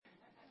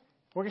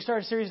We're going to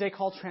start a series today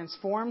called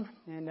Transform,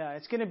 and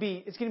it's going to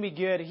be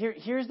good.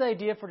 Here's the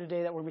idea for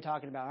today that we're going to be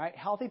talking about. All right,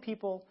 healthy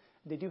people,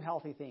 they do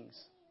healthy things.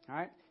 All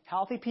right,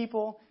 healthy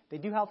people, they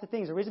do healthy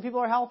things. The reason people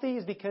are healthy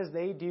is because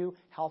they do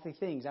healthy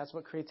things. That's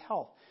what creates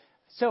health.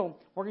 So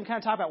we're going to kind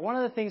of talk about one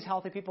of the things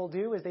healthy people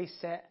do is they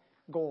set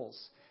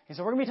goals. And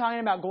so we're going to be talking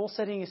about goal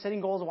setting and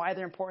setting goals, why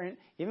they're important,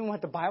 even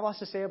what the Bible has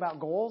to say about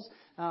goals,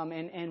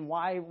 and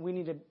why we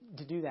need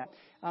to do that.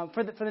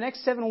 For the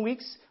next 7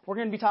 weeks, we're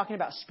going to be talking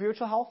about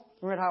spiritual health.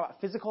 We're going to talk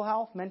about physical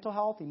health, mental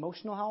health,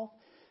 emotional health.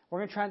 We're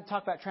going to try to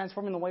talk about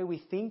transforming the way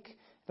we think,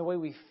 the way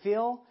we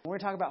feel. We're going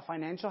to talk about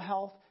financial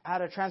health, how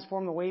to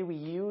transform the way we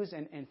use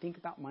and think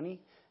about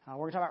money. We're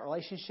going to talk about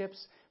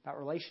relationships, about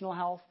relational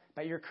health,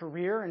 about your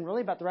career, and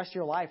really about the rest of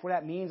your life, what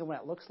that means and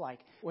what it looks like.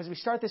 As we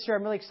start this year,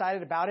 I'm really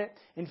excited about it.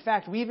 In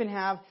fact, we even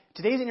have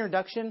today's an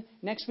introduction.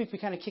 Next week, we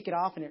kind of kick it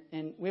off,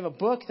 and we have a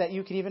book that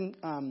you can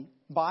even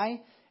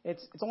buy.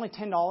 It's only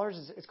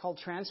 $10. It's called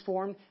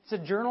Transform. It's a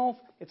journal.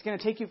 It's going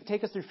to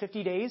take us through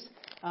 50 days.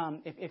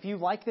 If you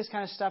like this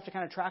kind of stuff to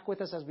kind of track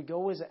with us as we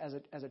go as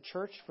a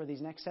church for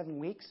these next 7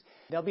 weeks,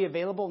 they'll be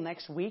available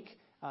next week.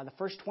 The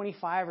first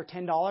 25 are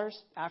 $10.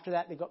 After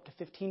that, they go up to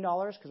 $15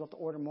 because we'll have to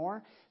order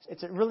more.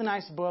 It's a really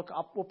nice book.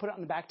 We'll put it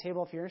on the back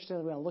table. If you're interested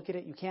in look at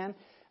it, you can.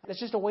 It's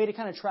just a way to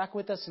kind of track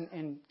with us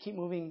and keep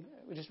moving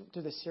just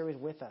through this series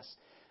with us.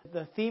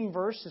 The theme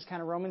verse is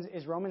kind of Romans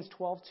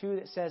 12:2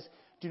 that says,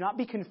 "Do not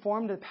be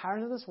conformed to the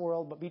patterns of this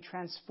world, but be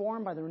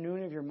transformed by the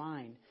renewing of your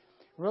mind."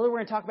 Really, we're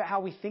going to talk about how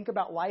we think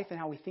about life and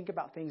how we think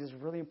about things is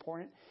really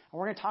important. And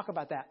we're going to talk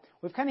about that.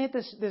 We've kind of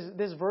hit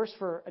this verse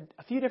for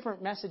a few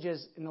different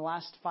messages in the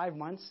last 5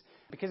 months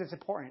because it's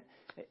important.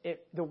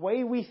 The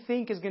way we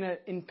think is going to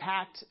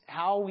impact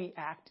how we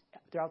act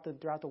throughout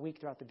the week,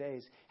 throughout the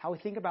days. How we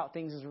think about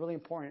things is really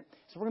important.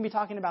 So we're going to be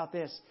talking about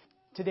this.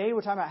 Today,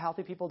 we're talking about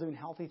healthy people doing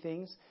healthy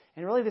things.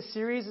 And really, this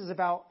series is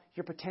about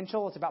your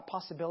potential. It's about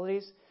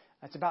possibilities.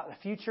 It's about the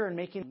future and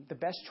making the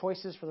best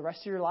choices for the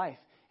rest of your life.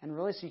 And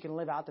really, so you can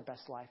live out the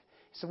best life.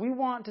 So we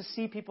want to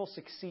see people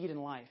succeed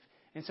in life.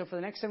 And so for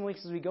the next 7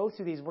 weeks, as we go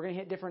through these, we're going to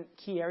hit different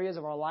key areas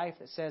of our life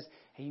that says,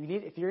 hey,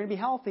 if you're going to be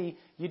healthy,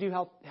 you do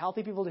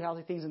healthy people do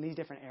healthy things in these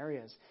different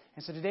areas.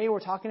 And so today we're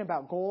talking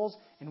about goals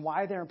and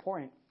why they're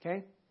important.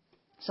 Okay?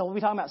 So we'll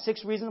be talking about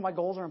 6 reasons why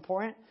goals are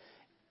important.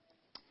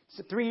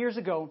 So 3 years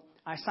ago,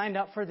 I signed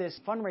up for this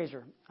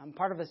fundraiser. I'm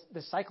part of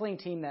this cycling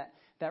team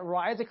that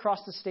rides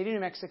across the state of New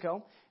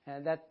Mexico.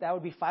 That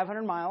would be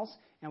 500 miles,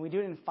 and we do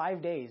it in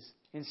 5 days.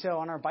 And so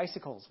on our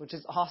bicycles, which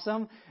is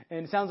awesome.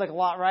 And it sounds like a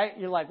lot, right?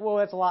 You're like, whoa,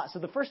 that's a lot. So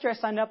the first year I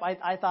signed up,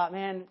 I thought,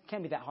 man, it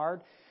can't be that hard.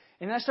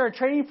 And I started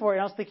training for it,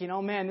 and I was thinking,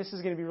 oh, man, this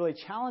is going to be really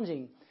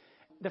challenging.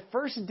 The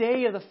first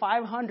day of the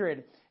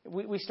 500,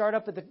 we start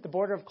up at the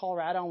border of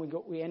Colorado, and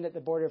we end at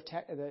the border of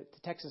the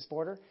Texas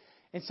border.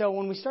 And so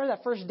when we started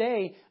that first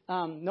day,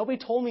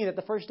 nobody told me that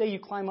the first day you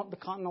climb up the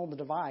Continental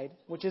Divide,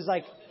 which is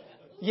like,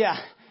 yeah,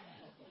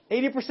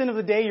 80% of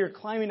the day you're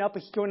going up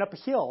a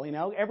hill, you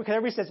know. Because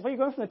everybody says, well, you're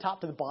going from the top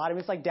to the bottom.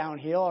 It's like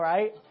downhill,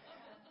 right?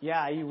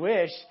 Yeah, you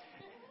wish.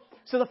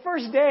 So the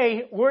first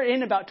day, we're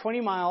in about 20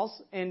 miles,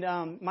 and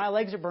my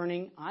legs are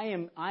burning. I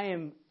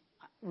am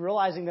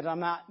realizing that I'm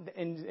not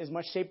in as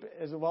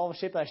well of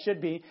shape as I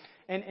should be,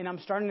 and I'm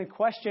starting to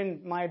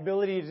question my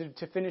ability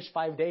to finish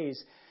 5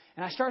 days.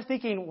 And I start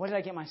thinking, what did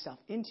I get myself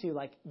into?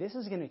 Like, this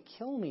is going to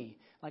kill me.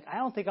 Like, I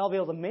don't think I'll be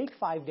able to make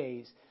 5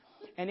 days.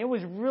 And it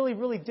was really,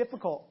 really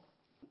difficult.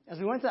 As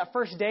we went to that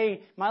first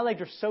day, my legs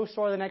were so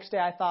sore the next day,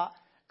 I thought,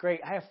 great,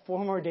 I have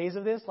 4 more days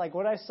of this? Like,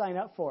 what did I sign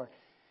up for?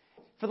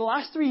 For the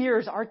last 3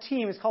 years, our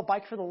team is called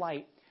Bike for the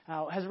Light,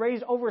 has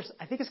raised over,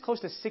 I think it's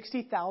close to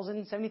 $60,000,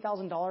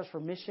 $70,000 for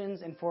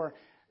missions and for,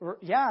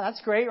 yeah,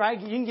 that's great, right?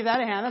 You can give that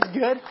a hand. That's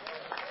good.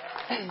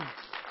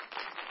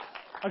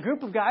 A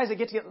group of guys that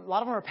get together, a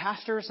lot of them are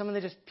pastors, some of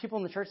them just people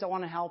in the church that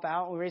want to help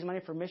out. We raise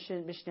money for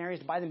missionaries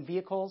to buy them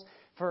vehicles,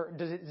 for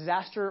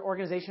disaster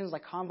organizations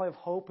like Convoy of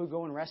Hope who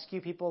go and rescue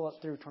people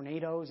up through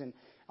tornadoes and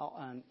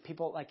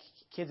people like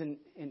kids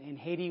in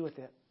Haiti with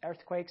the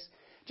earthquakes.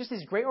 Just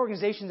these great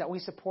organizations that we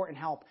support and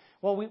help.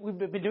 Well, we've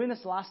been doing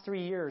this the last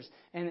 3 years,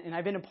 and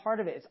I've been a part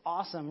of it. It's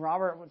awesome.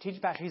 Robert,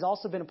 teaching pastor, he's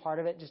also been a part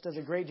of it, just does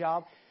a great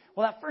job.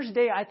 Well, that first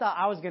day, I thought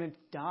I was going to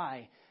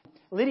die.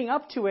 Leading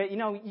up to it,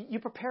 you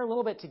prepare a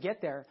little bit to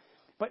get there.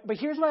 But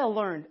here's what I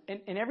learned.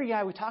 And every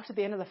guy, we talked at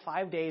the end of the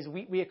 5 days.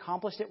 We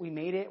accomplished it. We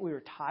made it. We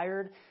were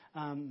tired.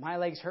 My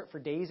legs hurt for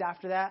days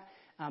after that.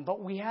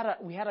 But we had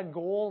a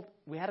goal.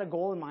 We had a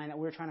goal in mind that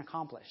we were trying to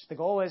accomplish. The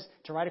goal was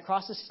to ride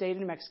across the state of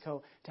New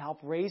Mexico to help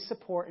raise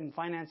support and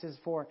finances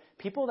for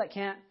people that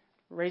can't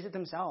raise it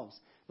themselves.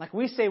 Like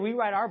we say, we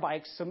ride our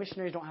bikes so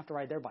missionaries don't have to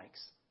ride their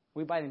bikes.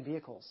 We buy them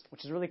vehicles,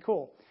 which is really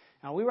cool.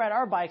 Now, we ride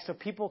our bikes so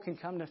people can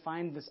come to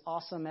find this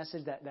awesome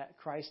message that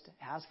Christ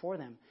has for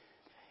them.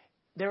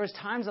 There was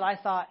times that I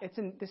thought,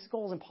 this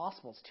goal is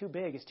impossible. It's too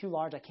big. It's too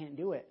large. I can't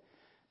do it.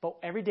 But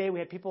every day I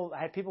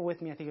had people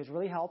with me. I think it was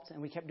really helped, and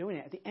we kept doing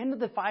it. At the end of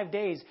the 5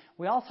 days,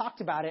 we all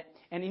talked about it.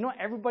 And you know what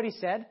everybody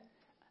said?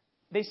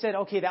 They said,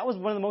 okay, that was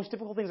one of the most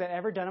difficult things I've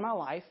ever done in my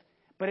life.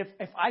 But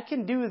if I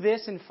can do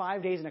this in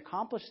 5 days and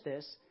accomplish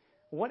this,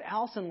 what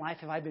else in life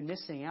have I been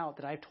missing out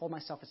that I've told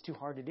myself it's too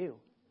hard to do?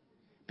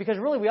 Because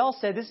really, we all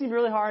said, this is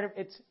really hard.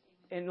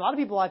 And a lot of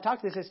people I've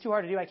talked to, they say, it's too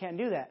hard to do, I can't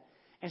do that.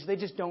 And so they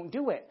just don't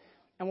do it.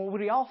 And what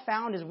we all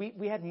found is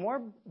we had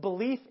more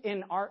belief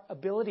in our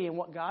ability and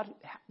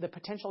the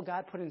potential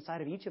God put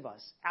inside of each of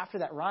us after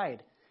that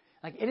ride.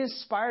 Like, it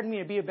inspired me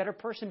to be a better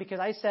person because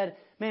I said,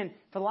 man,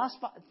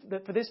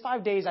 for this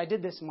 5 days, I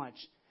did this much.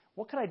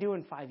 What could I do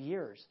in 5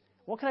 years?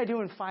 What could I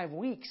do in 5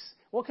 weeks?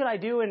 What could I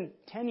do in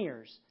 10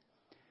 years?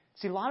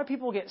 See, a lot of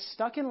people get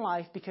stuck in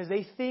life because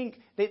they think,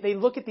 they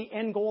look at the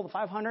end goal, the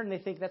 500, and they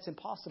think that's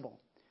impossible.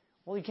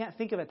 Well, you can't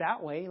think of it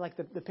that way. Like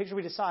the picture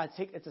we just saw,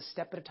 it's a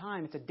step at a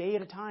time. It's a day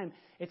at a time.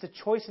 It's a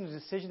choice and a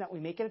decision that we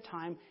make at a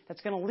time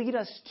that's going to lead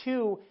us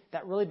to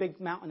that really big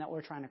mountain that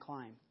we're trying to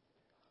climb.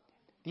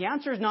 The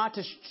answer is not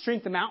to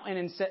shrink the mountain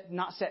and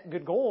not set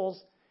good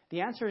goals.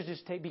 The answer is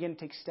just begin to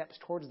take steps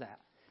towards that.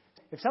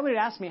 If somebody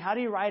had asked me, how do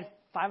you ride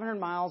 500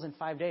 miles in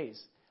 5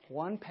 days?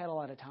 One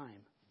pedal at a time.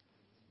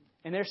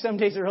 And there's some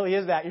days it really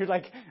is that. You're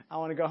like, I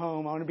want to go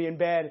home. I want to be in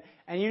bed.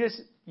 And you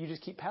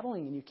just keep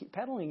pedaling and you keep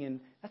pedaling. And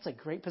that's a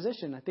great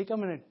position. I think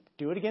I'm going to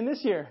do it again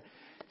this year.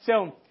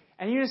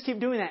 And you just keep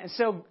doing that. And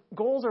so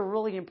goals are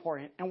really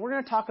important. And we're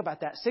going to talk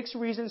about that. 6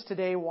 reasons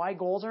today why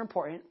goals are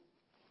important.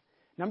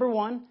 Number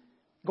 1,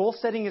 goal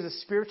setting is a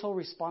spiritual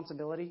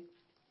responsibility.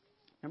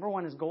 Number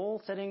 1 is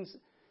goal settings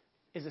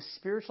is a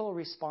spiritual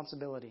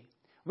responsibility.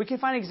 We can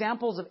find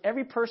examples of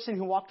every person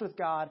who walked with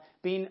God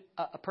being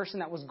a person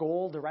that was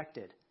goal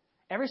directed.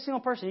 Every single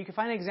person. You can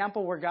find an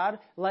example where God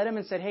led him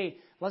and said, hey,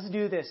 let's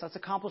do this. Let's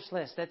accomplish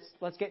this.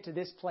 Let's get to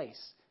this place.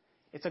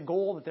 It's a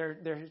goal that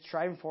they're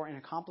striving for and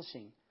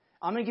accomplishing.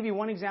 I'm going to give you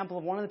one example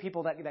of one of the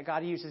people that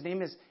God used. His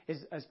name is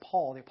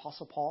Paul, the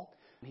Apostle Paul.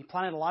 He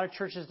planted a lot of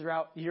churches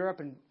throughout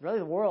Europe and really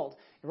the world.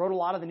 He wrote a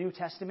lot of the New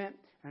Testament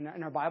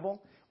in our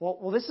Bible.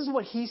 Well, this is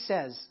what he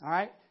says, all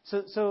right?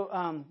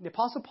 So the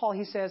Apostle Paul,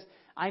 he says,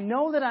 I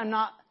know that I'm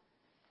not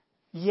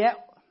yet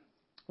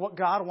what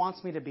God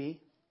wants me to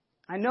be.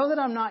 I know that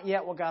I'm not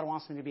yet what God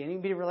wants me to be.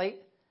 Anybody relate?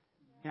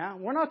 Yeah,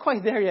 we're not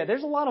quite there yet.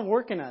 There's a lot of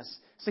work in us.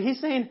 So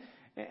he's saying,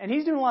 and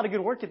he's doing a lot of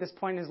good work at this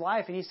point in his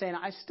life, and he's saying,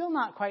 I'm still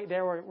not quite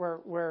there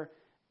where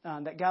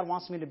that God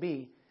wants me to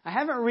be. I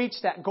haven't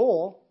reached that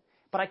goal,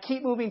 but I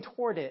keep moving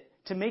toward it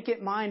to make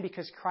it mine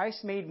because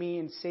Christ made me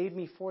and saved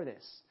me for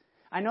this.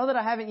 I know that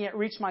I haven't yet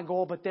reached my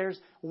goal, but there's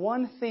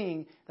one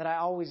thing that I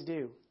always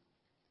do.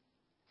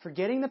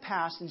 Forgetting the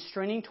past and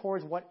straining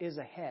towards what is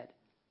ahead.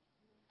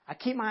 I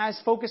keep my eyes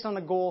focused on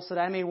the goal so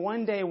that I may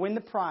one day win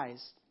the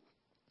prize.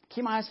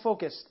 Keep my eyes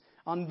focused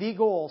on the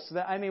goal so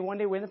that I may one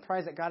day win the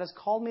prize that God has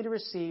called me to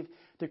receive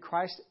through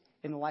Christ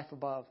in the life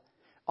above.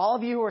 All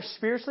of you who are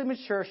spiritually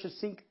mature should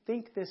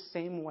think this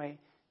same way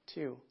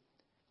too.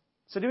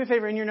 So do me a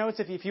favor in your notes,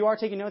 if you are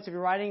taking notes, if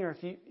you're writing, or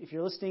if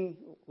you're listening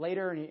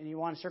later and you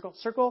want to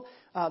circle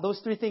those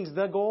 3 things: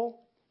 the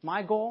goal,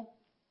 my goal.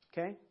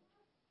 Okay,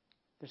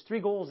 there's 3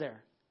 goals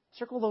there.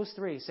 Circle those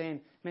 3,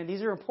 saying, man,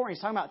 these are important.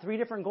 He's talking about 3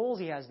 different goals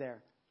he has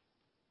there.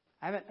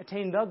 I haven't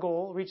attained the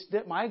goal, reached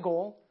my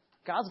goal,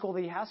 God's goal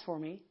that he has for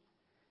me.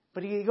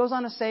 But he goes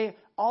on to say,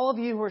 all of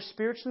you who are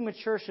spiritually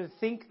mature should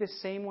think the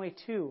same way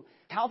too.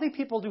 Healthy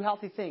people do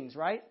healthy things,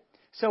 right?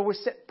 So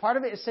part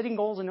of it is setting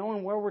goals and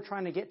knowing where we're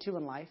trying to get to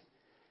in life.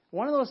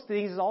 One of those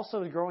things is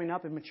also growing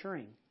up and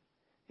maturing.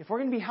 If we're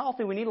going to be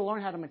healthy, we need to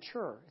learn how to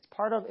mature. It's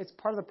part of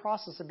the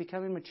process of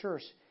becoming mature.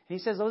 And he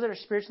says those that are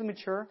spiritually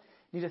mature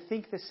need to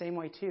think the same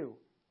way too.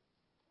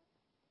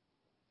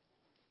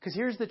 Because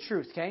here's the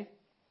truth, okay?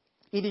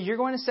 Either you're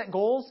going to set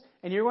goals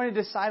and you're going to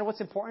decide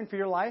what's important for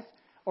your life,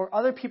 or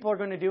other people are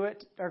going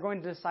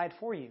to decide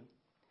for you.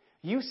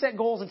 You set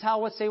goals and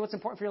say what's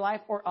important for your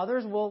life, or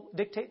others will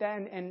dictate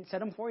that and set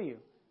them for you.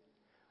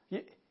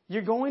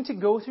 You're going to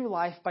go through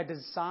life by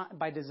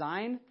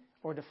design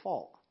or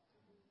default.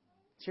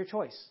 It's your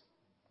choice.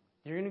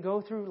 You're going to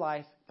go through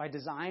life by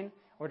design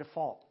or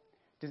default.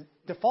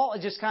 Default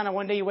is just kind of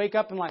one day you wake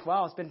up and like,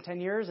 wow, it's been 10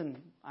 years and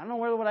I don't know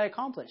what I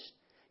accomplished.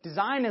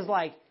 Design is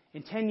like,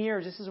 in 10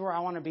 years, this is where I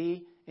want to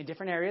be in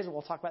different areas.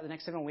 We'll talk about the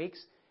next 7 weeks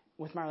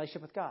with my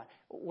relationship with God.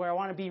 Where I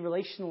want to be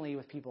relationally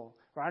with people.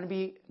 Where I want to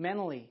be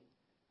mentally.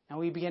 And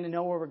we begin to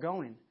know where we're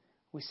going.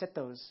 We set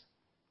those.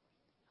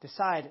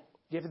 Decide.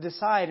 You have to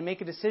decide and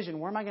make a decision.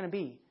 Where am I going to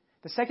be?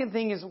 The second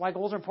thing is why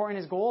goals are important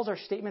is goals are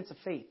statements of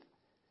faith.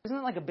 Isn't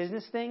it like a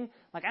business thing?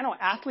 Like I know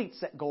athletes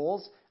set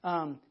goals,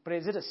 but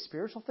is it a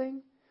spiritual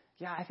thing?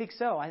 Yeah, I think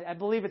so. I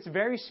believe it's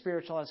very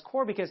spiritual at its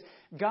core because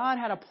God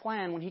had a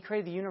plan when he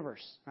created the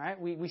universe, right?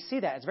 We see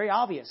that. It's very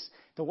obvious.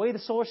 The way the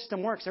solar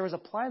system works, there was a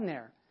plan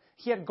there.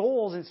 He had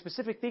goals and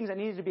specific things that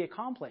needed to be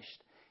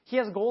accomplished. He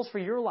has goals for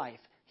your life.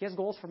 He has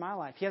goals for my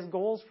life. He has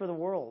goals for the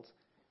world,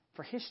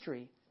 for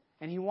history.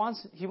 And he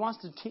wants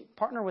to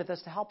partner with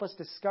us to help us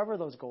discover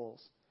those goals.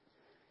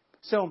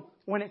 So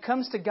when it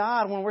comes to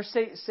God, when we're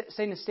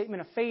saying a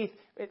statement of faith,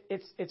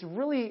 it's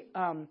really...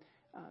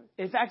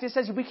 in fact, it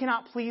says we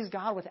cannot please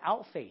God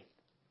without faith.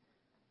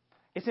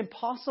 It's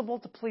impossible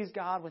to please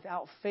God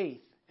without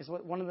faith, is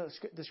what one of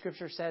the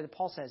scriptures said.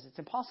 Paul says it's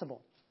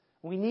impossible.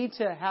 We need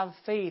to have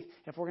faith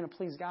if we're going to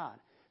please God.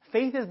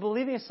 Faith is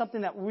believing in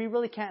something that we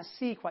really can't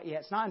see quite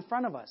yet. It's not in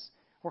front of us.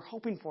 We're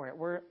hoping for it.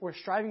 We're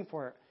striving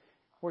for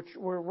it.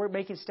 We're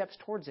making steps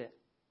towards it.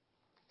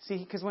 See,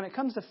 because when it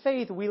comes to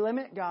faith, we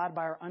limit God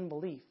by our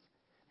unbelief.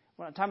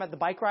 When I'm talking about the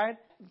bike ride,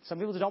 some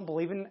people don't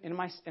believe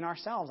in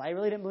ourselves. I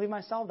really didn't believe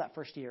myself that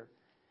first year.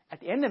 At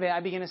the end of it, I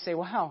began to say,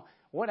 wow,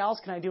 what else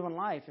can I do in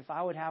life if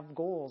I would have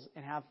goals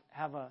and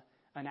have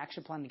an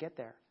action plan to get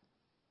there?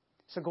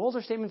 So goals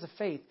are statements of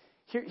faith.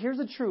 Here's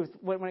the truth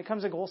when it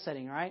comes to goal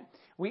setting, all right?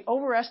 We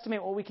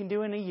overestimate what we can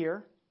do in a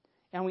year,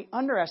 and we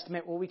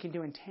underestimate what we can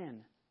do in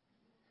 10.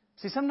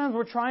 See, sometimes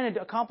we're trying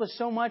to accomplish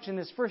so much in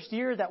this first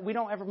year that we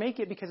don't ever make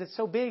it because it's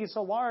so big and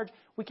so large,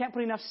 we can't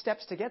put enough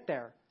steps to get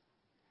there.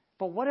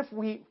 But what if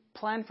we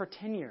plan for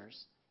 10 years?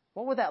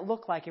 What would that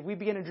look like if we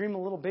begin to dream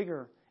a little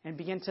bigger and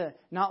begin to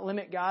not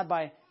limit God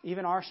by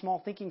even our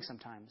small thinking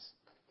sometimes?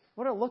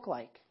 What would it look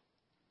like?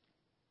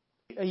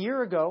 2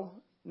 years ago,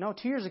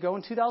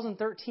 in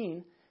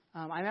 2013,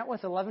 I met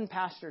with 11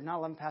 pastors,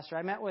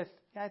 I met with,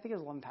 I think it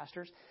was 11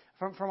 pastors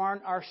from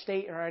our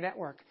state or our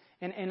network.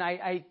 And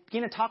I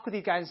began to talk with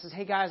these guys and says,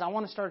 hey guys, I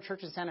want to start a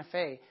church in Santa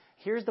Fe.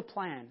 Here's the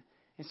plan.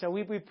 And so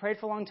we prayed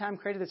for a long time,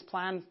 created this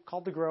plan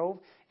called The Grove,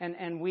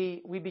 and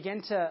we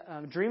began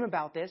to dream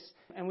about this.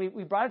 And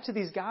we brought it to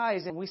these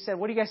guys, and we said,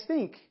 what do you guys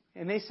think?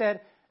 And they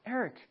said,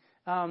 Eric,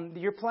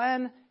 your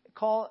plan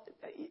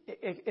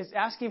is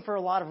asking for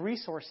a lot of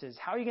resources.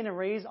 How are you going to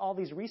raise all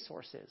these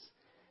resources?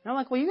 And I'm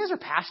like, well, you guys are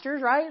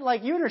pastors, right?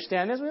 Like, you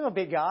understand this. We have a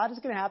big God. It's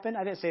going to happen.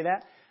 I didn't say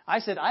that. I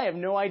said, I have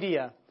no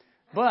idea.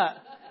 But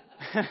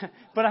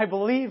I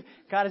believe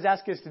God is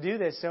asking us to do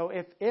this. So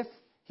if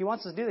He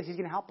wants us to do this, He's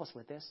going to help us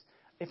with this.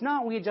 If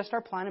not, we adjust our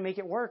plan and make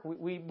it work.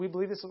 We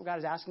believe this is what God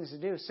is asking us to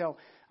do. So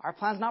our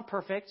plan's not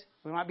perfect.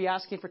 We might be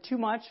asking for too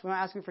much. We might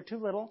be asking for too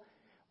little.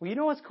 Well, you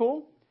know what's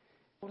cool?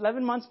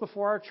 11 months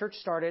before our church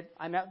started,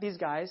 I met these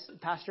guys,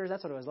 pastors.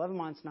 That's what it was. 11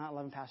 months, not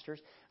 11 pastors.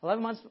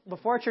 11 months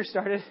before our church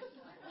started.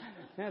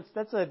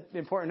 That's an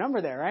important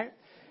number there, right?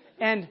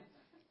 And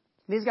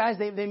these guys,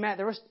 they met.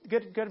 There was a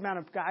good amount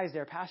of guys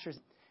there, pastors.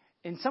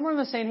 And someone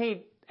was saying,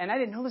 hey, and I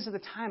didn't know this at the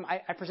time,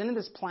 I presented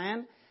this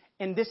plan,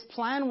 and this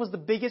plan was the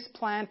biggest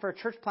plan for a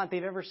church plant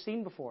they've ever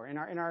seen before in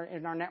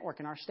our network,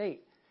 in our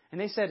state.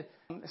 And they said,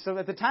 so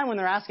at the time when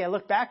they're asking, I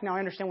look back now, I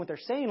understand what they're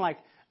saying, like,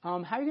 how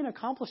are you going to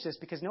accomplish this?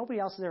 Because nobody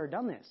else has ever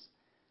done this.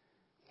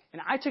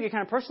 And I took it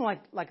kind of personal,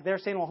 like they're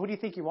saying, well, who do you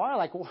think you are?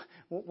 Like,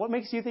 what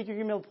makes you think you're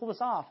going to be able to pull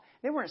this off?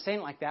 They weren't saying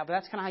it like that, but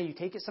that's kind of how you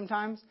take it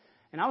sometimes.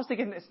 And I was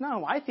thinking, it's not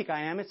who I think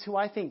I am, it's who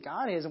I think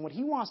God is and what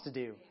He wants to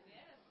do.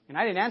 And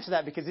I didn't answer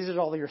that because these are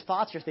all your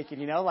thoughts you're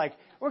thinking, like,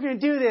 we're going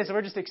to do this,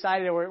 we're just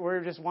excited,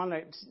 we're just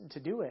wanting to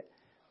do it.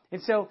 And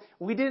so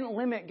we didn't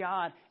limit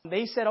God.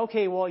 They said,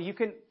 okay, well,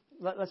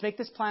 let's make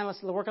this plan,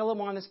 let's work a little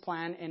more on this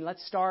plan, and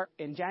let's start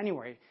in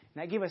January.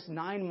 And that gave us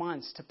 9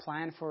 months to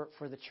plan for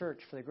the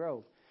church, for the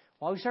Grove.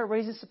 While we started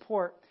raising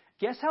support,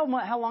 guess how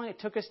long it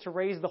took us to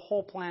raise the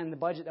whole plan, the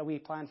budget that we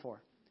planned for?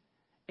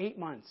 8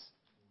 months.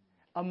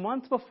 A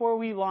month before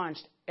we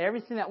launched,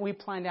 everything that we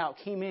planned out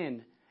came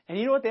in. And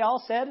you know what they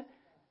all said?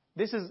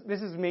 This is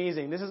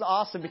amazing. This is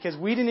awesome because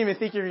we didn't even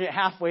think you were going to get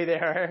halfway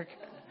there,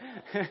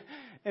 Eric.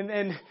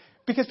 and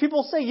because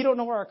people say you don't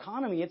know our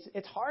economy.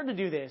 It's hard to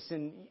do this.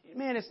 And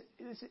man,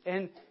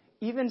 and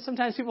even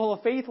sometimes people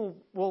of faith will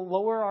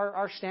lower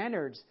our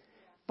standards.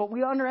 But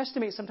we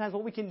underestimate sometimes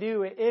what we can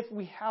do if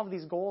we have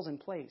these goals in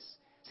place.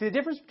 See, the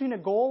difference between a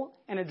goal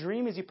and a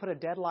dream is you put a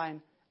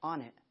deadline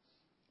on it.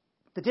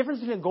 The difference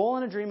between a goal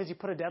and a dream is you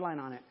put a deadline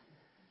on it.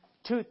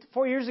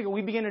 4 years ago,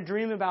 we began to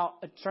dream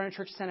about starting a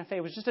church in Santa Fe.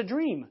 It was just a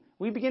dream.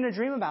 We began to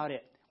dream about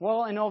it.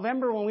 Well, in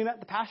November, when we met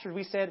the pastors,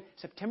 we said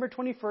September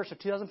 21st of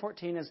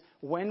 2014 is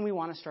when we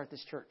want to start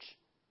this church.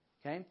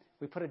 Okay?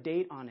 We put a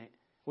date on it,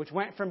 which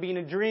went from being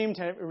a dream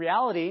to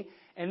reality.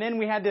 And then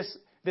we had this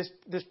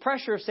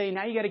pressure of saying,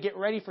 now you got to get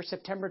ready for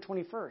September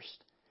 21st.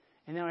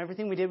 And then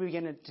everything we did, we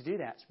began to do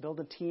that, to build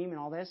a team and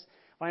all this.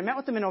 When I met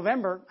with them in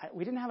November,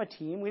 we didn't have a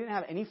team. We didn't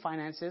have any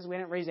finances. We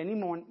hadn't raised any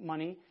more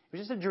money. It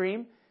was just a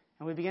dream.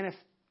 And we began to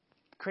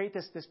create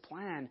this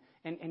plan.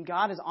 And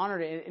God has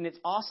honored it. And it's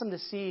awesome to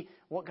see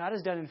what God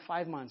has done in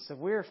 5 months. So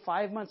we're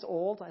 5 months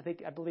old,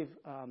 I believe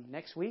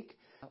next week.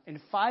 In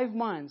 5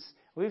 months,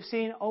 we've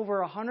seen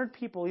over 100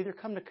 people either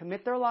come to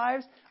commit their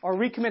lives or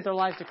recommit their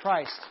lives to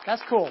Christ.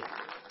 That's cool.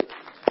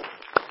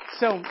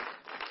 So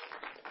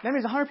that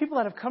means 100 people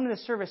that have come to the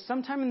service.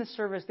 Sometime in the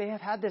service, they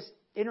have had this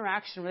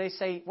interaction where they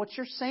say, what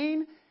you're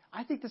saying,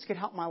 I think this could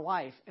help my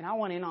life, and I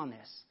want in on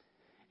this.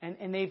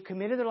 And they've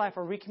committed their life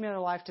or recommitted their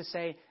life to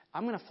say,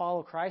 I'm going to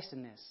follow Christ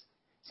in this.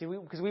 See,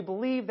 because we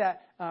believe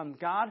that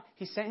God,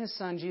 He sent His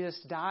Son, Jesus,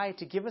 to die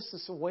to give us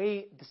this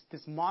way,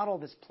 this model,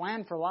 this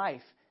plan for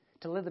life,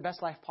 to live the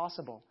best life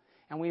possible.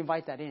 And we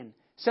invite that in.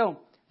 So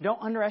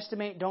don't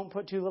underestimate, don't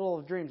put too little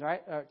of dreams,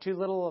 right? Too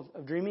little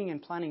of dreaming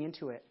and planning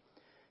into it.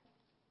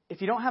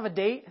 If you don't have a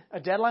date, a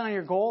deadline on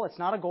your goal, it's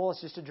not a goal,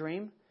 it's just a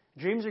dream.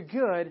 Dreams are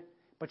good,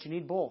 but you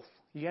need both.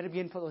 You got to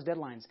begin to put those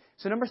deadlines.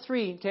 So number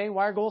 3, okay,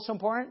 why are goals so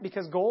important?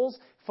 Because goals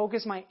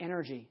focus my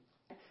energy.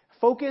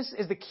 Focus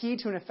is the key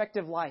to an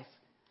effective life.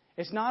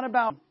 It's not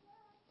about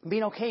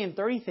being okay in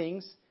 30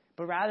 things,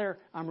 but rather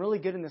I'm really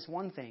good in this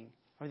one thing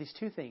or these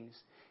two things.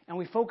 And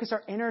we focus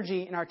our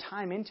energy and our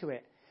time into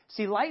it.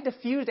 See, light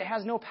diffused, it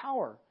has no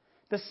power.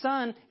 The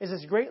sun is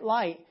this great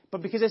light,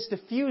 but because it's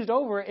diffused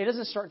over, it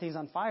doesn't start things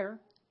on fire.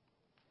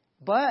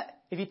 But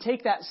if you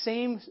take that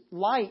same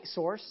light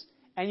source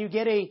and you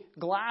get a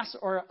glass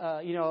or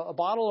a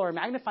bottle or a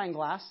magnifying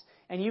glass,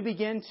 and you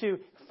begin to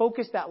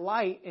focus that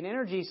light and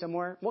energy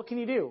somewhere, what can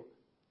you do?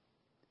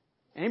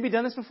 Anybody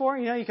done this before?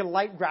 You can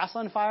light grass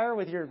on fire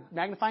with your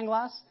magnifying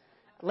glass.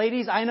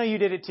 Ladies, I know you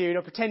did it too.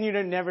 Don't pretend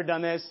you've never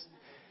done this.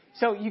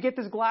 So you get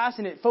this glass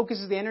and it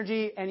focuses the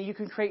energy and you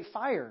can create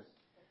fire.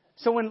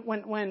 So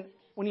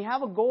when you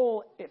have a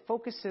goal, it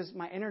focuses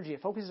my energy.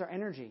 It focuses our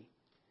energy.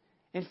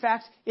 In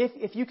fact,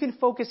 if you can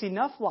focus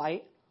enough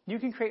light, you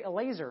can create a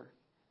laser.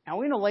 Now,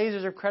 we know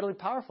lasers are incredibly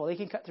powerful. They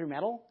can cut through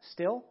metal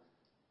still,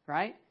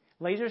 right?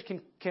 Lasers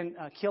can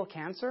kill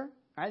cancer,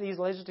 right? They use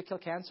lasers to kill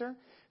cancer.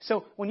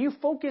 So when you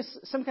focus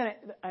some kind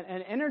of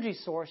an energy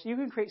source, you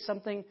can create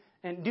something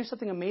and do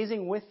something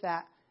amazing with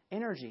that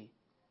energy.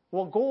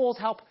 Well, goals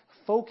help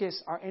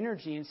focus our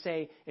energy and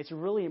say it's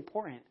really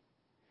important.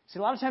 See,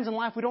 a lot of times in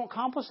life we don't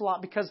accomplish a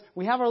lot because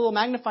we have our little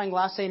magnifying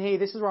glass saying, hey,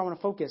 this is where I want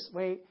to focus.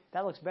 Wait,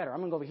 that looks better. I'm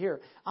going to go over here.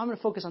 I'm going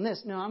to focus on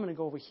this. No, I'm going to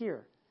go over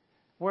here.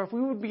 Where if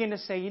we would begin to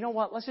say, you know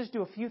what, let's just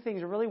do a few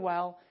things really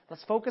well.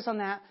 Let's focus on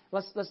that.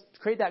 Let's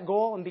create that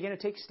goal and begin to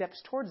take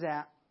steps towards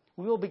that.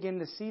 We will begin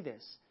to see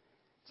this.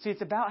 See,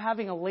 it's about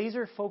having a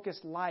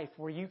laser-focused life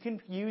where you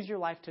can use your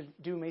life to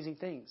do amazing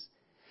things.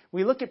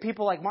 We look at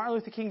people like Martin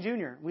Luther King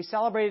Jr. We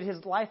celebrated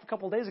his life a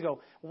couple of days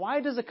ago. Why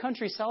does a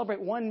country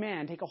celebrate one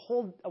man, take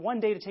one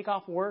day to take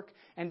off work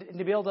and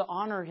to be able to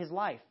honor his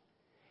life?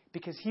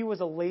 Because he was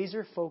a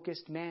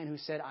laser-focused man who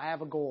said, I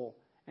have a goal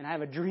and I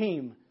have a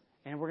dream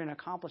and we're going to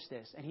accomplish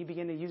this. And he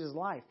began to use his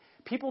life.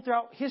 People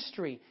throughout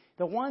history,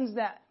 the ones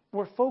that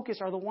were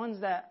focused are the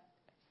ones that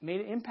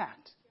made an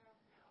impact.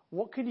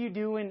 What could you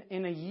do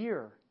in a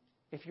year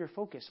if you're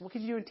focused? What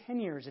could you do in 10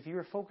 years if you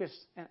were focused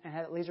and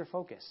had laser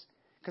focus?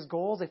 Because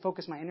goals, they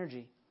focus my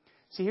energy.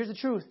 See, here's the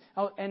truth.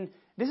 Oh, and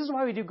this is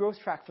why we do Growth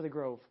Track for the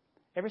Grove.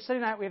 Every Sunday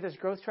night we have this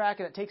Growth Track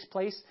that takes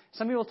place.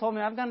 Some people told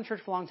me, I've gone to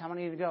church for a long time, I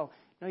need to go.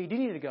 No, you do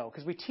need to go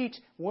because we teach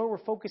where we're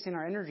focusing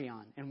our energy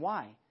on and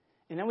why.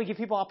 And then we give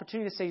people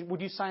opportunity to say,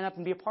 would you sign up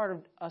and be a part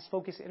of us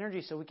focus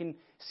energy so we can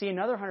see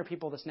another 100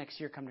 people this next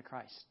year come to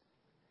Christ.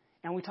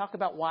 And we talk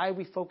about why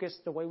we focus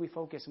the way we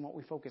focus and what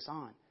we focus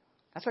on.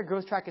 That's why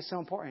Growth Track is so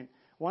important.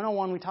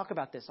 101, we talk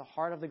about this, the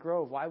heart of the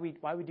Grove, why we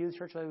do the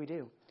church the way we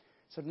do.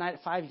 So tonight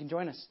at 5, you can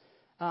join us.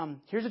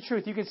 Here's the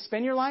truth. You can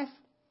spend your life,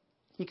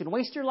 you can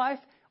waste your life,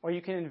 or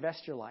you can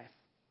invest your life.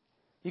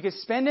 You can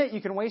spend it,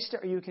 you can waste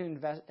it, or you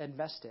can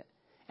invest it.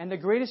 And the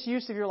greatest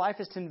use of your life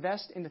is to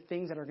invest into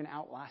things that are going to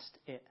outlast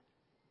it.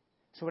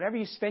 So whatever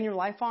you spend your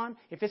life on,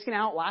 if it's going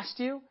to outlast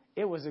you,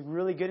 it was a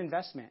really good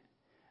investment.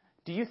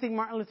 Do you think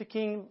Martin Luther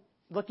King,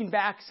 looking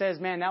back, says,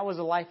 man, that was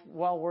a life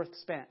well worth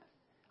spent?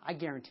 I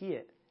guarantee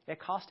it. It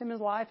cost him his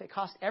life. It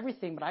cost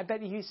everything. But I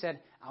bet you he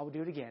said, I will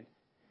do it again.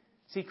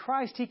 See,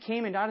 Christ, he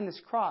came and died on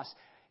this cross.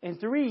 In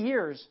 3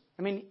 years,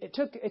 I mean, it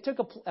took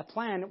a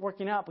plan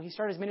working out, but he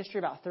started his ministry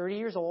about 30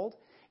 years old.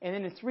 And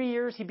then in 3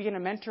 years, he began to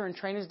mentor and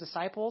train his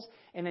disciples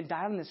and then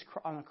died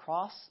on a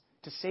cross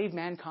to save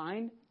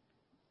mankind.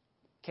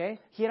 Okay?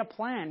 He had a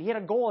plan. He had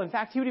a goal. In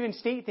fact, he would even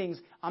state things.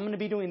 I'm going to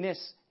be doing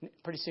this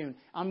pretty soon.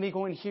 I'm going to be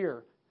going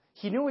here.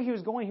 He knew where he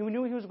was going. He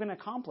knew what he was going to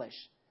accomplish.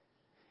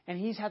 And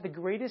he's had the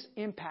greatest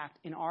impact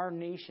in our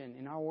nation,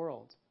 in our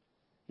world.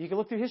 You can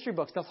look through history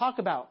books. They'll talk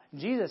about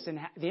Jesus and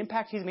the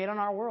impact he's made on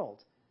our world.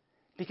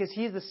 Because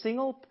he is the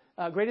single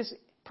greatest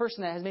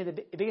person that has made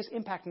the biggest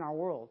impact in our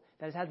world,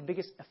 that has had the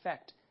biggest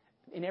effect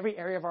in every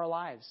area of our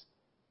lives.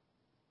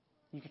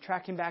 You can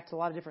track him back to a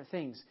lot of different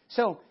things.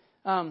 So,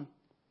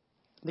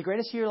 the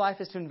greatest year of your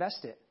life is to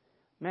invest it.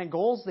 Man,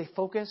 goals, they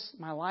focus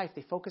my life.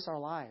 They focus our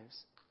lives.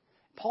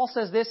 Paul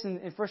says this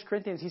in 1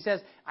 Corinthians. He says,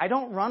 I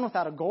don't run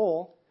without a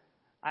goal.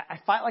 I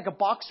fight like a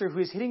boxer who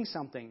is hitting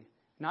something,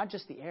 not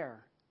just the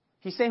air.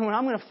 He's saying when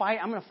I'm going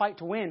to fight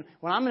to win.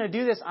 When I'm going to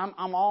do this,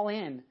 I'm all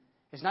in.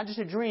 It's not just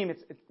a dream.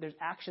 There's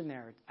action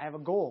there. I have a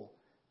goal.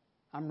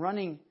 I'm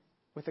running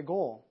with a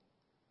goal.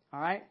 All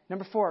right?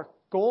 Number 4,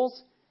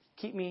 goals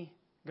keep me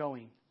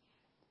going.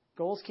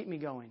 Goals keep me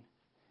going.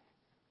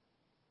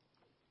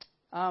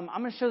 I'm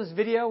going to show this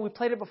video. We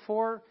played it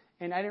before,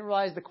 and I didn't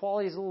realize the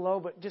quality is a little low,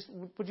 but just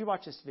would you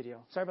watch this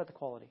video? Sorry about the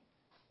quality.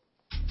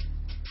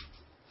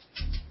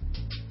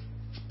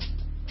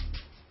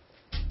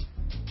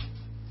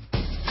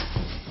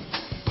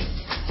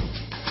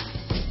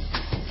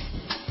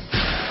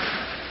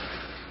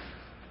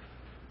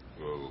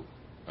 Whoa,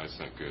 that's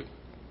not good.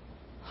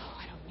 Oh,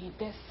 I don't need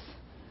this.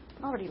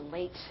 I'm already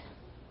late.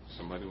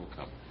 Somebody will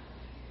come.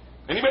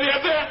 Anybody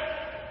out there?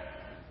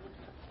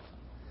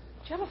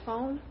 Do you have a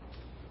phone?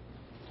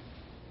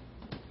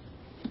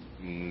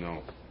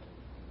 No.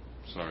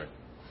 Sorry.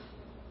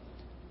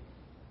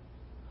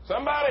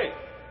 Somebody!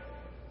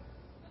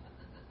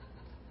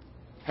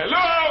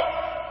 Hello!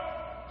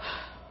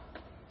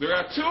 There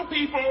are 2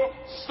 people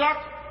stuck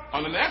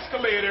on an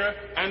escalator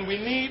and we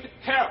need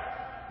help.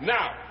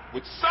 Now,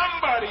 would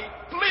somebody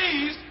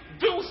please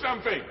do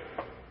something?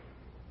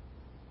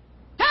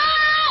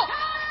 Help!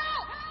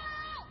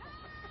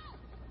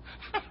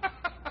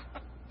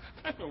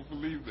 I don't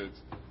believe this.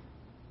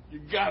 You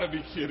gotta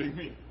be kidding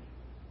me.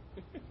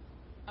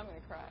 I'm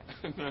going to cry.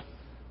 No.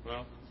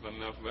 Well, there's not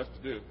enough left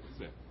to do, is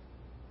there?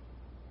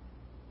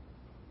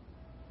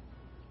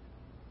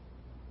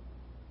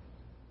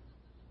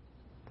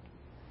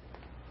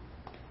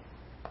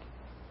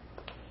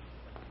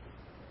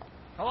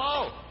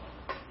 Hello?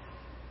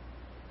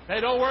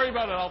 Hey, don't worry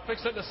about it. I'll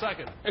fix it in a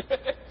second.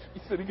 He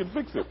said he can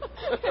fix it.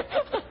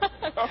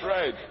 All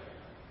right.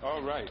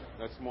 All right.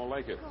 That's more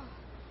like it.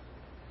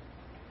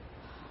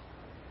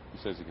 He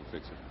says he can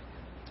fix it.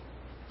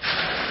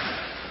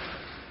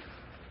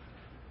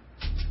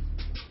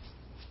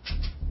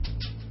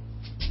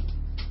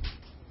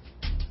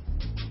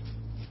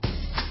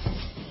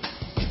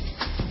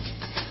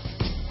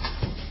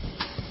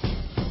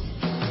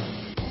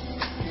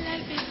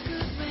 Life is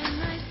good when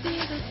I see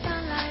the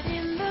sunlight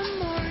in the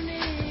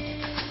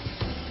morning.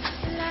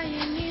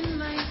 Lying in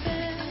my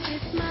bed,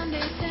 it's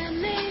Monday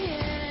 10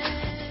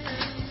 a.m.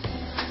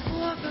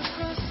 Walk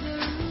across the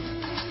room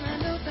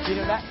and open You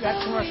know, that up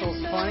the commercial is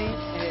window. funny,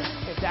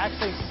 and it's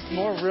actually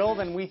more real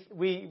than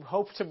we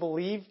hope to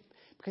believe,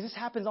 because this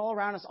happens all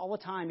around us all the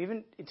time,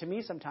 even to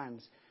me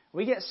sometimes.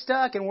 We get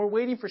stuck and we're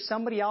waiting for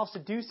somebody else to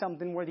do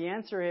something where the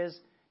answer is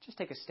just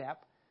take a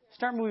step.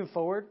 Start moving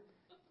forward.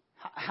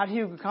 How do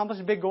you accomplish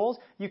big goals?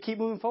 You keep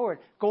moving forward.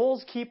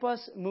 Goals keep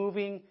us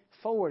moving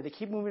forward. They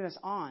keep moving us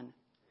on.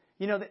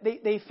 You know,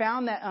 they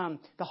found that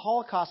the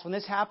Holocaust, when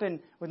this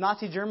happened with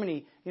Nazi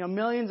Germany, you know,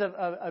 millions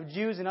of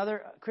Jews and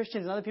other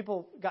Christians and other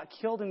people got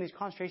killed in these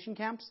concentration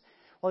camps.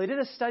 Well, they did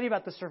a study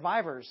about the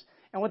survivors.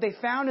 And what they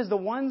found is the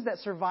ones that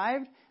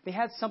survived, they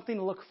had something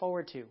to look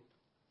forward to.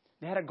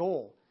 They had a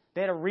goal.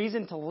 They had a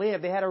reason to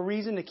live. They had a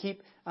reason to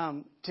keep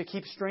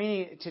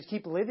straining, to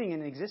keep living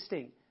and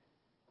existing.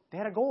 They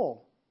had a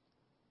goal.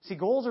 See,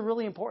 goals are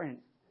really important.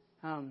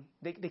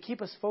 They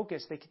keep us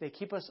focused. They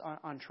keep us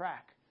on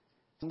track.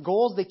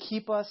 Goals, they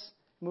keep us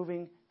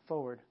moving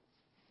forward.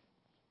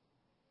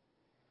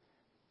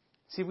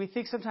 See, we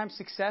think sometimes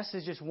success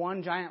is just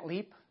one giant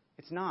leap.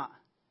 It's not.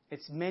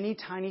 It's many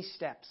tiny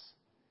steps.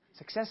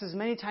 Success is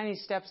many tiny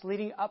steps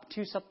leading up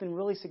to something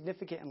really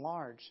significant and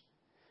large.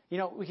 You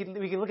know, we can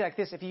look at it like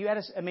this. If you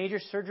had a major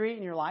surgery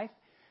in your life,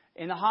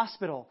 in the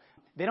hospital,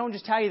 they don't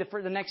just tell you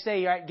the next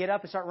day, all right, get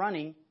up and start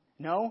running.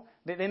 No,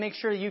 they make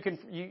sure you can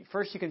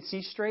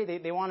see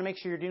straight. They want to make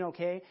sure you're doing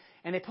okay.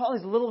 And they put all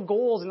these little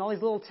goals and all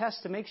these little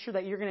tests to make sure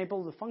that you're going to be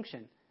able to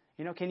function.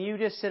 You know, can you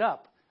just sit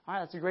up? All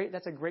right,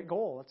 that's a great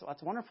goal.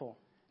 That's wonderful.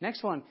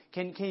 Next one,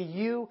 can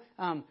you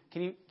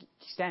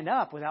stand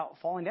up without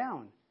falling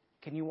down?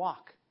 Can you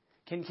walk?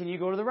 Can you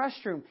go to the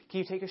restroom? Can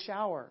you take a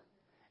shower?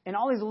 And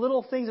all these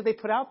little things that they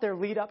put out there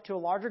lead up to a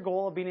larger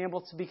goal of being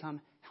able to become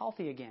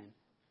healthy again.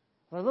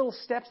 Well, little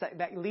steps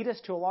that lead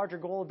us to a larger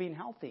goal of being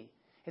healthy.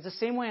 It's the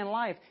same way in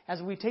life.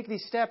 As we take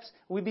these steps,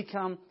 we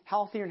become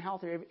healthier and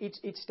healthier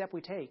each step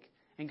we take.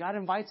 And God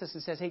invites us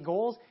and says, hey,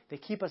 goals, they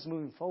keep us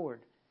moving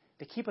forward.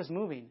 They keep us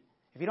moving.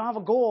 If you don't have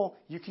a goal,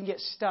 you can get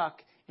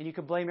stuck, and you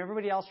can blame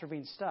everybody else for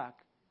being stuck.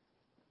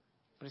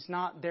 But it's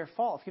not their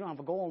fault if you don't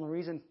have a goal and a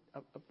reason,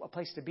 a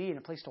place to be and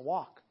a place to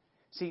walk.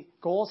 See,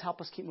 goals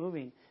help us keep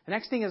moving. The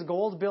next thing is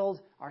goals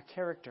build our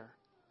character.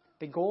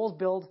 The goals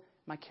build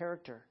my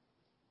character.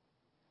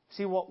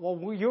 See,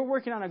 while you're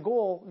working on a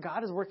goal,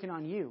 God is working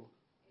on you.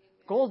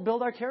 Goals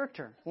build our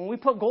character. When we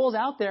put goals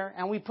out there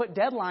and we put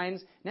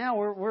deadlines, now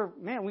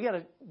we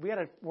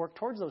gotta work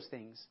towards those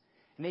things.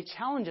 And they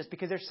challenge us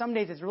because there's some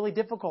days it's really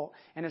difficult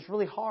and it's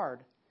really hard.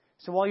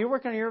 So while you're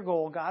working on your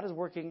goal, God is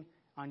working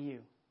on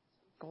you.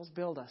 Goals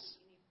build us.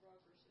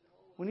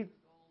 We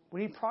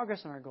need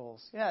progress on our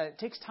goals. Yeah, it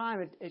takes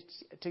time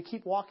to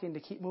keep walking, to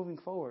keep moving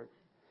forward.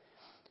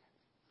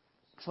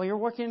 So while you're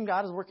working,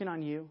 God is working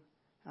on you.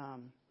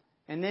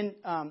 And then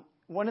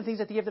one of the things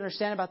that you have to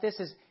understand about this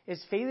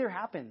is failure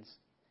happens.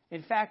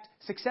 In fact,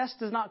 success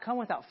does not come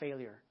without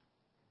failure.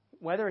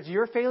 Whether it's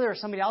your failure or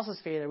somebody else's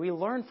failure, we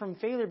learn from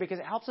failure because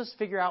it helps us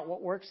figure out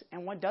what works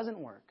and what doesn't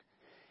work.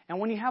 And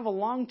when you have a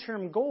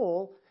long-term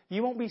goal,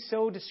 you won't be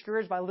so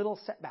discouraged by little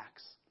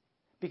setbacks.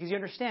 Because you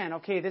understand,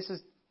 okay,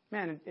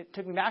 it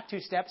took me back 2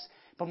 steps,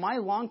 but my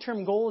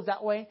long-term goal is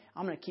that way,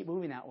 I'm going to keep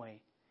moving that way.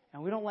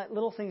 And we don't let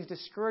little things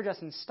discourage us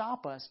and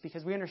stop us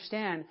because we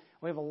understand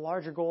we have a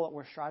larger goal that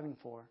we're striving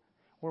for,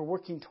 we're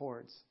working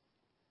towards.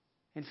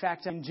 In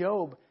fact, in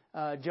Job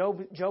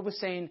was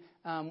saying,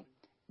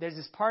 there's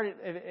this part,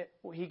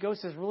 he goes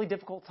to this really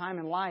difficult time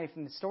in life,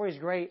 and the story is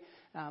great,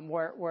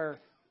 where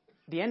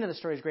the end of the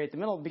story is great.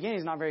 The beginning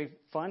is not very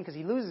fun because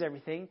he loses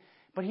everything.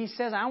 But he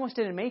says, I almost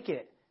didn't make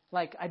it.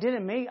 Like,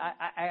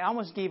 I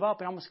almost gave up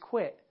and almost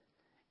quit.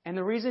 And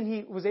the reason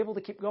he was able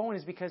to keep going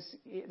is because,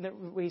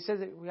 he says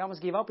that we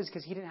almost gave up is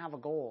because he didn't have a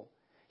goal.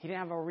 He didn't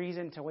have a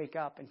reason to wake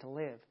up and to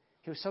live.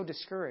 He was so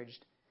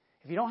discouraged.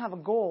 If you don't have a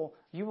goal,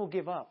 you will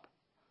give up.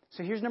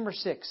 So here's number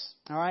 6,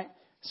 all right?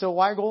 So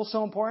why are goals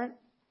so important?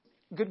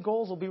 good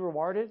goals will be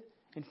rewarded.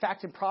 In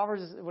fact, in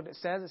Proverbs, what it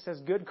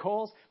says good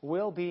goals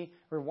will be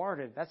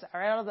rewarded. That's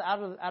right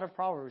out of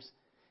Proverbs.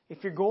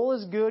 If your goal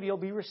is good, you'll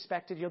be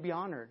respected, you'll be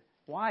honored.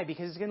 Why?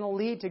 Because it's going to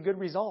lead to good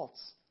results.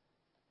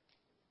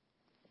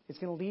 It's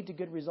going to lead to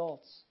good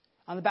results.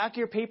 On the back of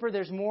your paper,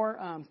 there's more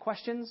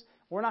questions.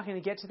 We're not going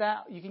to get to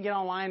that. You can get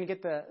online and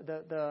get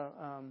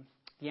the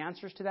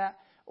answers to that.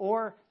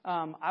 Or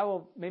I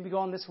will maybe go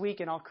on this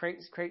week and I'll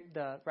create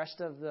the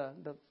rest of the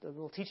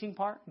little teaching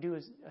part, do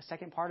a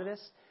second part of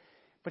this.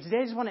 But today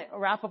I just want to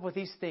wrap up with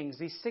these things,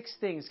 these 6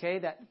 things, okay,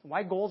 that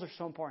why goals are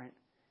so important.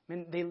 I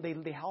mean,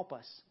 they help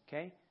us,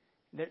 okay?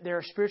 They're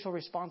a spiritual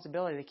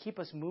responsibility. They keep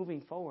us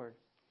moving forward.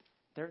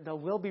 They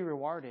will be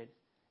rewarded.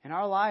 In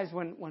our lives,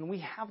 when we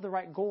have the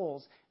right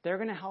goals, they're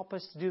going to help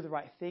us to do the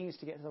right things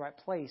to get to the right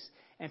place.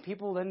 And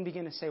people then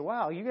begin to say,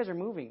 wow, you guys are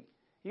moving.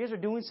 You guys are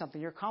doing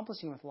something. You're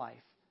accomplishing with life.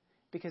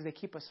 Because they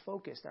keep us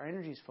focused. Our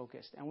energy is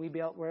focused. And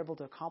we're able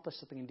to accomplish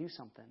something and do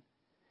something.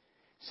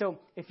 So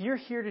if you're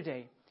here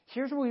today,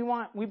 here's what we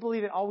want. We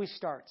believe it always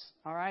starts.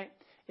 All right?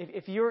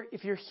 If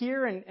you're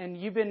here and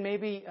you've been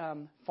maybe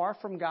far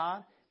from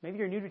God, maybe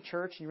you're new to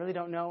church and you really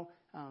don't know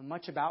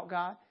much about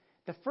God,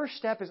 the first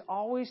step is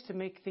always to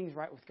make things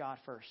right with God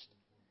first.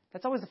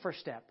 That's always the first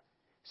step.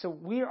 So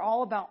we are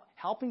all about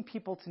helping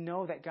people to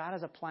know that God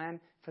has a plan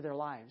for their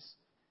lives.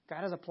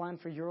 God has a plan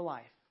for your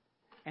life.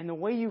 And the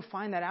way you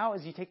find that out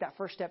is you take that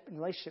first step in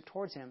relationship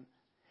towards Him.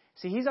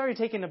 See, He's already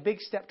taken a big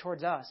step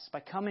towards us by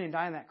coming and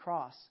dying on that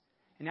cross.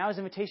 And now His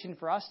invitation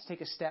for us to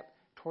take a step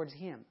towards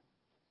Him.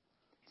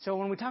 So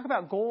when we talk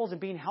about goals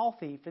and being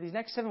healthy, for these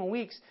next 7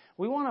 weeks,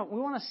 we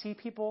want to see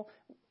people.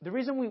 The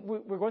reason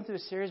we're going through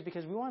this series is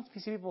because we want to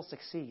see people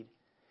succeed.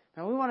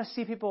 And we want to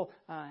see people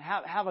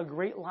have a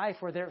great life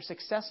where they're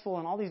successful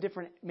in all these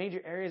different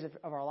major areas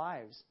of our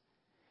lives.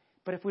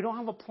 But if we don't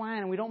have a plan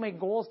and we don't make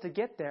goals to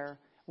get there,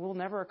 we'll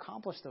never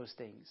accomplish those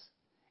things.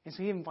 And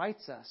so He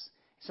invites us.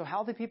 So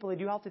healthy people, they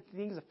do healthy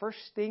things. The first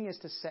thing is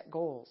to set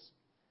goals.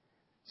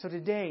 So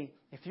today,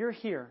 if you're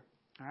here,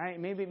 all right,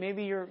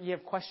 maybe you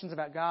have questions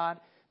about God.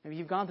 Maybe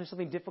you've gone through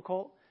something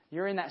difficult.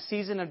 You're in that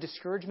season of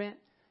discouragement.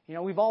 You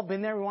know, we've all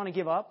been there. We want to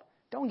give up.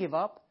 Don't give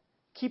up.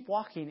 Keep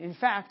walking. In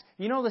fact,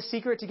 you know the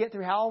secret to get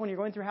through hell when you're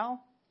going through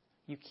hell?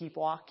 You keep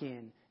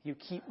walking. You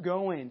keep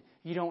going.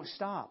 You don't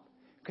stop.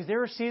 Because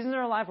there are seasons in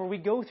our life where we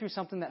go through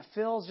something that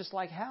feels just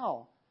like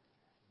hell.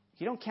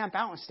 You don't camp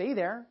out and stay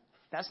there.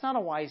 That's not a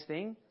wise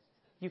thing.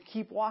 You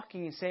keep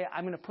walking and say,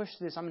 I'm going to push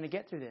this. I'm going to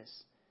get through this.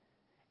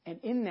 And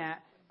in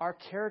that, our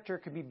character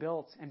could be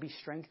built and be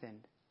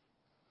strengthened.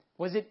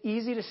 Was it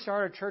easy to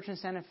start a church in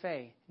Santa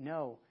Fe?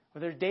 No.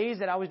 Were there days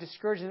that I was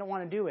discouraged and didn't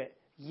want to do it?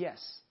 Yes.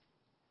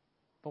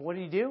 But what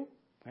do?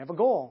 We have a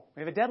goal.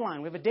 We have a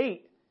deadline. We have a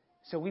date.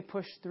 So we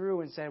pushed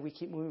through and said we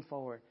keep moving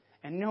forward.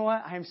 And you know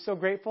what? I am so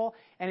grateful.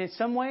 And in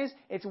some ways,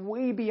 it's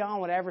way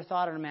beyond what I ever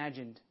thought or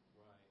imagined.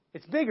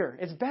 It's bigger.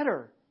 It's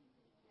better.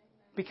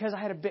 Because I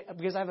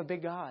have a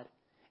big God.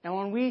 And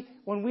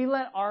when we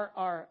let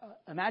our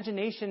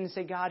imagination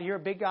say, God, you're a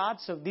big God,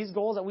 so these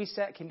goals that we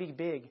set can be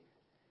big.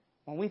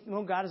 When we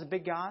know God is a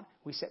big God,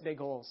 we set big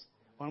goals.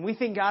 When we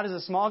think God is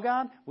a small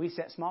God, we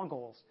set small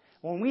goals.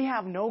 When we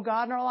have no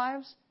God in our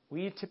lives,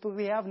 we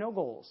typically have no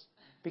goals.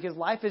 Because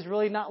life is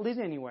really not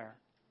leading anywhere.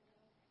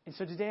 And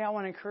so today I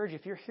want to encourage you,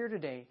 if you're here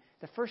today,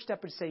 the first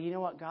step is to say, you know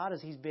what, God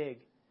is, He's big.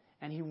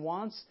 And He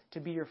wants to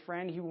be your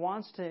friend. He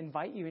wants to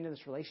invite you into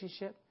this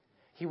relationship.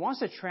 He wants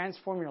to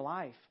transform your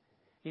life.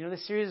 You know,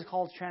 this series is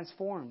called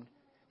Transformed.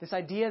 This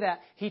idea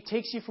that He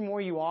takes you from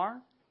where you are.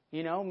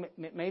 You know,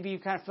 maybe you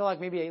kind of feel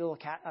like maybe a little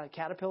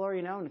caterpillar,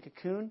 you know, in a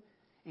cocoon.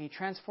 And He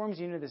transforms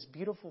you into this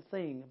beautiful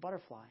thing, a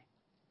butterfly.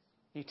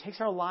 And He takes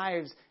our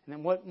lives, and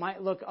then what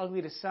might look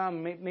ugly to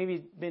some,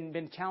 maybe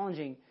been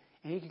challenging,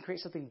 and He can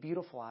create something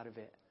beautiful out of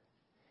it.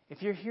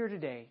 If you're here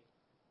today,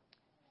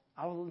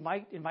 I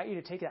might invite you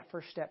to take that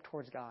first step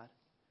towards God.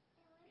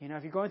 You know,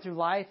 if you're going through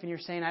life and you're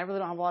saying, I really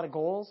don't have a lot of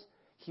goals,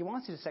 He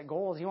wants you to set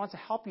goals. He wants to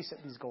help you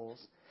set these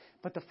goals.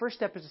 But the first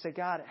step is to say,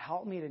 God,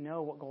 help me to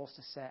know what goals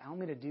to set. Help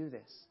me to do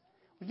this.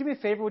 Would you do me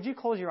a favor? Would you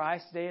close your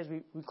eyes today as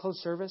we close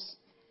service?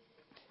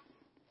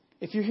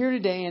 If you're here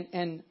today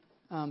and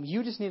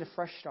you just need a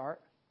fresh start,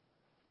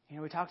 you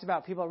know, we talked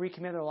about people that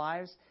recommit their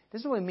lives.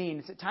 This is what we mean.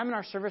 It's a time in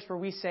our service where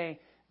we say,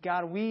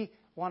 God, we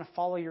want to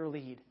follow your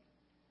lead.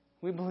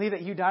 We believe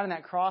that you died on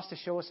that cross to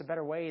show us a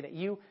better way, that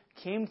you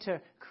came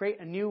to create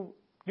a new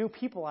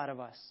people out of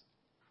us.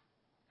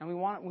 And we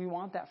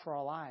want that for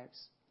our lives.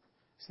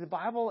 So the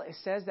Bible, it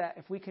says that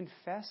if we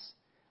confess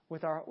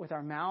with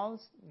our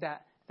mouths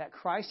that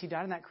Christ, He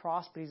died on that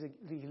cross, but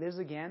He lives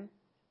again.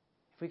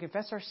 If we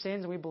confess our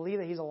sins and we believe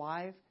that He's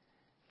alive,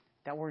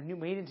 that we're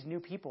made into new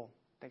people,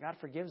 that God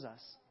forgives us.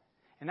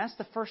 And that's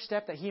the first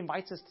step that He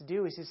invites us to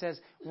do, is He says,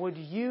 would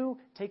you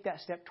take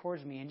that step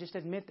towards me and just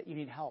admit that you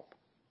need help?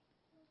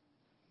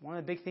 One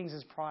of the big things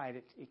is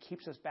pride. It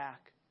keeps us back.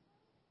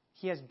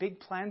 He has big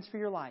plans for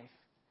your life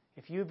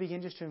if you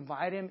begin just to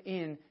invite Him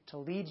in to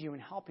lead you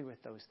and help you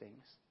with those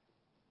things.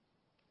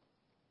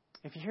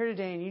 If you're here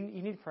today and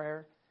you need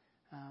prayer,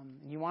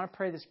 and you want to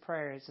pray this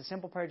prayer, it's a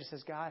simple prayer that just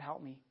says, God,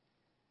 help me.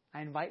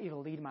 I invite you to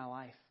lead my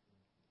life.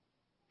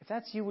 If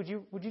that's you, would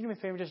you do me a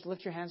favor? Just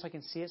lift your hand so I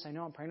can see it, so I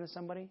know I'm praying with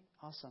somebody.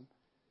 Awesome.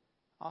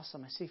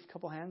 Awesome. I see a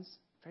couple hands.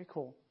 Very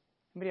cool.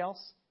 Anybody else?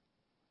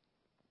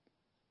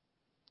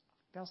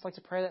 Anybody else like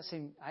to pray that,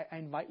 saying, I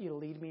invite you to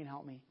lead me and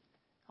help me?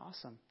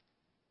 Awesome.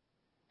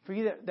 For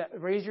you that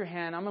raise your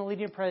hand, I'm going to lead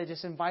you in prayer that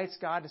just invites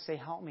God to say,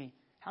 help me.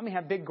 Help me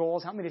have big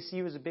goals. Help me to see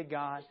you as a big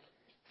God.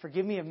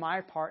 Forgive me of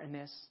my part in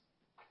this.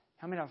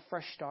 Help me to have a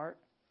fresh start.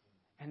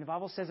 And the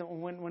Bible says that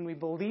when we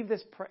believe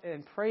this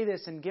and pray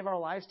this and give our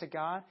lives to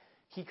God,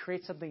 He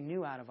creates something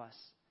new out of us.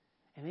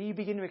 And then you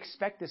begin to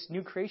expect this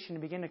new creation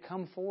to begin to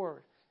come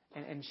forward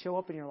and show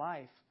up in your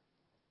life.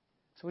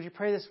 So would you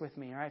pray this with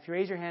me? All right? If you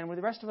raise your hand, with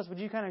the rest of us, would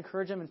you kind of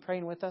encourage them in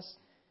praying with us?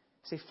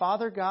 Say,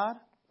 Father God,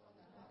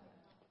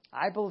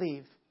 I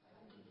believe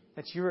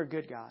that you're a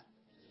good God.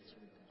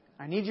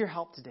 I need your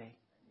help today.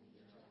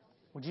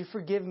 Would you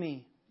forgive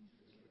me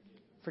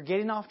for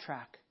getting off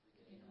track,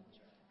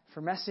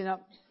 for messing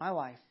up my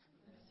life,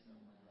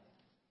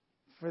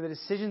 for the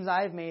decisions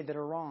I've made that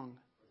are wrong,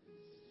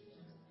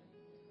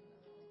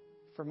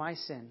 for my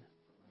sin.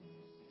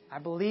 I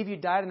believe you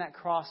died on that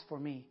cross for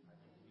me.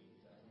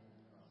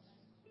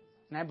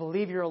 And I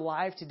believe you're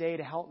alive today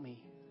to help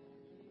me.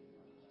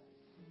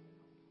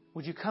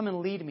 Would you come and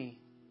lead me?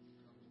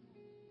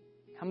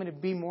 Help me to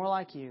be more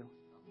like you.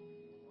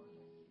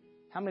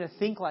 Help me to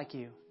think like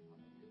you.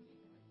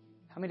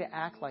 Help me to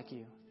act like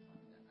you.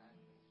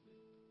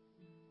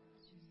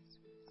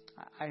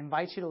 I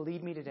invite you to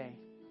lead me today.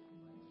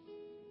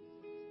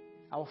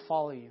 I will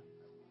follow you.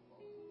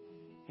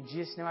 In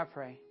Jesus' name I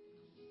pray.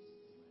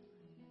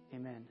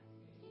 Amen.